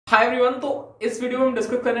Hi everyone. तो इस video में हम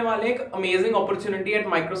डिस्कस करने वाले हैं एक अमेजिंग अपॉर्चुनिटी एट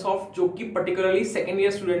माइक्रोसॉफ्ट जो कि पर्टिकुलरली सेकंड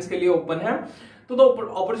ईयर स्टूडेंट्स के लिए ओपन है। तो the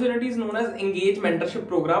opportunity is known as engage mentorship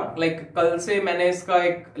programme. Like कल से मैंने इसका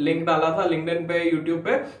एक लिंक डाला था लिंक्डइन पे, यूट्यूब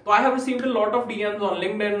पे। तो I have received a lot of DMs on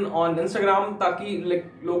LinkedIn, on Instagram, ताकि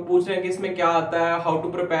लोग पूछ रहे हैं कि इसमें क्या आता है, हाउ टू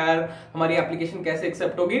प्रिपेयर, हमारी एप्लीकेशन कैसे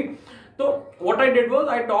एक्सेप्ट होगी। So what I did was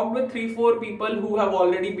I talked with 3-4 people who have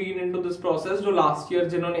already been into this process, जो last year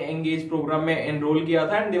जिन्होंने engage program में enroll किया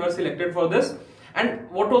था and they were selected for this.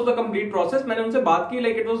 And what was the complete process? मैंने उनसे बात की,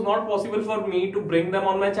 like it was not possible for me to bring them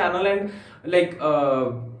on my channel and like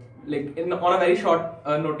on a very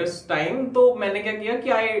short notice time. तो मैंने क्या किया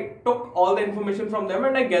कि I took all the information from them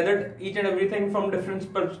and I gathered each and everything from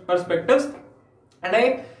different perspectives, and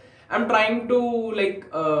I'm trying to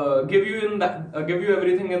give you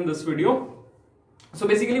everything in this video. So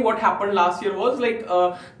basically what happened last year was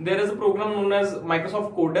there is a program known as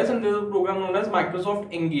Microsoft Codes and there is a program known as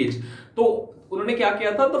Microsoft Engage. तो उन्होंने क्या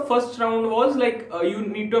किया था, the first round was you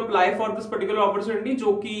need to apply for this particular opportunity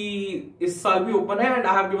जो कि इस साल भी open है,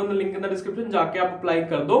 and I have given the link in the description, जाके आप apply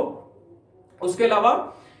कर दो। उसके अलावा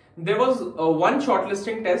there was one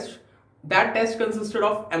shortlisting test. That test consisted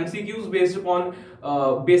of MCQs based upon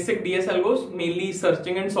basic DS Algos, mainly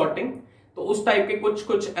searching and sorting. तो उस टाइप के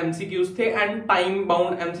कुछ MCQs थे and time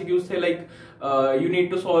bound MCQs थे, you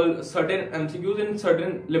need to solve certain MCQs in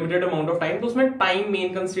certain limited amount of time. तो उसमें time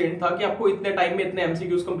main constraint था कि आपको इतने time में इतने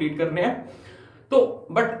MCQs complete करने हैं। तो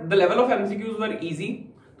but the level of MCQs were easy.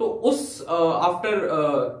 तो उस after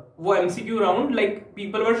वो MCQ round,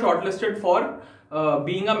 people were shortlisted for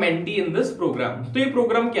being a mentee in this program. तो ये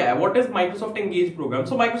program क्या है? What is Microsoft Engage program?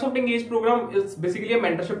 So Microsoft Engage program is basically a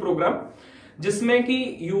mentorship program जिसमें कि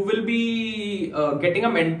you will be getting a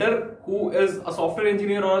mentor who is a software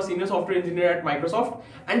engineer or a senior software engineer at Microsoft,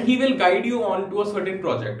 and he will guide you on to a certain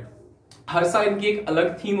project. हर साल इनकी एक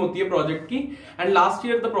अलग theme होती है project की, and last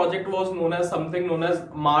year the project was known as something known as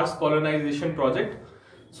Mars colonization project.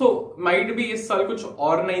 So might be इस साल कुछ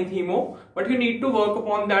और नई थीम हो, but you need to work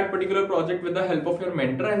upon that particular project with the help of your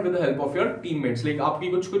mentor and with the help of your teammates.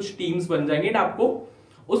 आपकी कुछ teams बन जाएंगी and आपको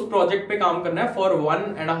उस project पे काम करना है for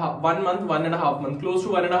 1.5 month, close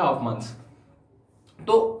to 1.5 months.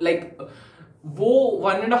 तो वो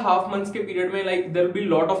 1.5 months के पीरियड में there will be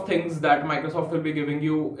lot of things that Microsoft will be giving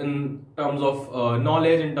you in terms of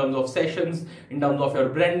knowledge, in terms of sessions, in terms of your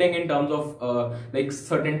branding, in terms of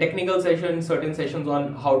certain technical sessions, certain sessions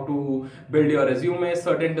on how to build your resume,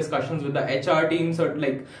 certain discussions with the HR team,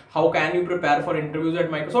 certain how can you prepare for interviews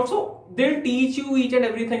at Microsoft. So they'll teach you each and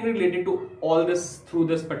everything related to all this through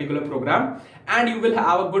this particular program, and you will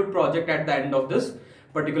have a good project at the end of this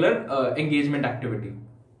particular engagement activity.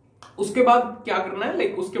 उसके बाद क्या करना है,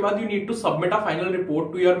 उसके बाद you need to submit a final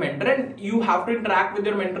report to your mentor and you have to interact with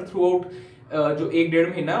your mentor throughout जो 1-1.5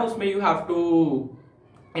 महीना है उसमें you have to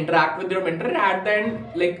interact with your mentor, and at the end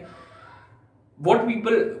what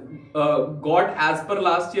people got as per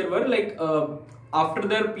last year were after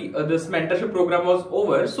their this mentorship program was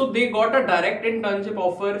over, so they got a direct internship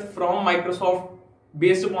offer from Microsoft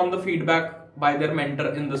based upon the feedback by their mentor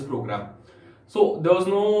in this program. So there was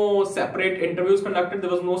no separate interviews conducted, there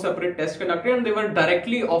was no separate test conducted, and they were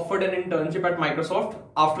directly offered an internship at Microsoft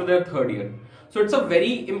after their 3rd year. So it's a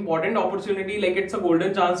very important opportunity, it's a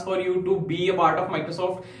golden chance for you to be a part of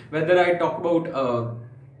Microsoft. Whether I talk about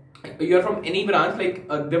you're from any branch,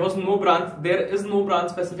 there is no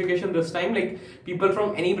branch specification this time. People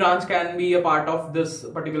from any branch can be a part of this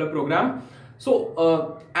particular program.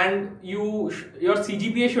 So and your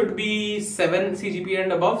CGPA should be 7 CGPA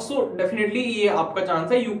and above. So definitely ये आपका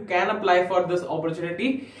chance है, you can apply for this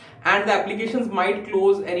opportunity, and the applications might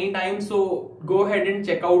close anytime. So go ahead and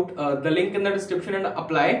check out the link in the description and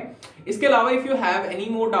apply. इसके अलावा if you have any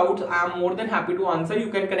more doubts, I am more than happy to answer.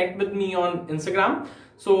 You can connect with me on Instagram.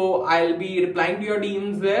 So I'll be replying to your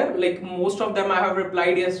DMs there. Most of them I have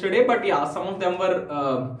replied yesterday, but yeah, some of them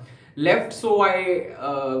were left, so I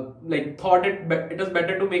thought it is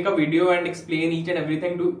better to make a video and explain each and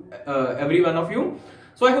everything to every one of you.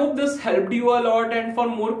 So I hope this helped you a lot, and for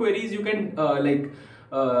more queries you can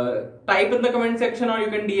type in the comment section or you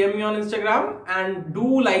can DM me on Instagram, and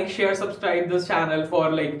do share, subscribe this channel for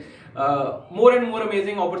more and more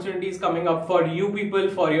amazing opportunities coming up for you people,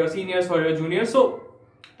 for your seniors, for your juniors. So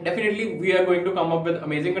definitely we are going to come up with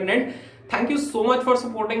amazing content. Thank you so much for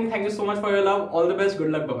supporting. Thank you so much for your love. All the best.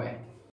 Good luck. Bye bye.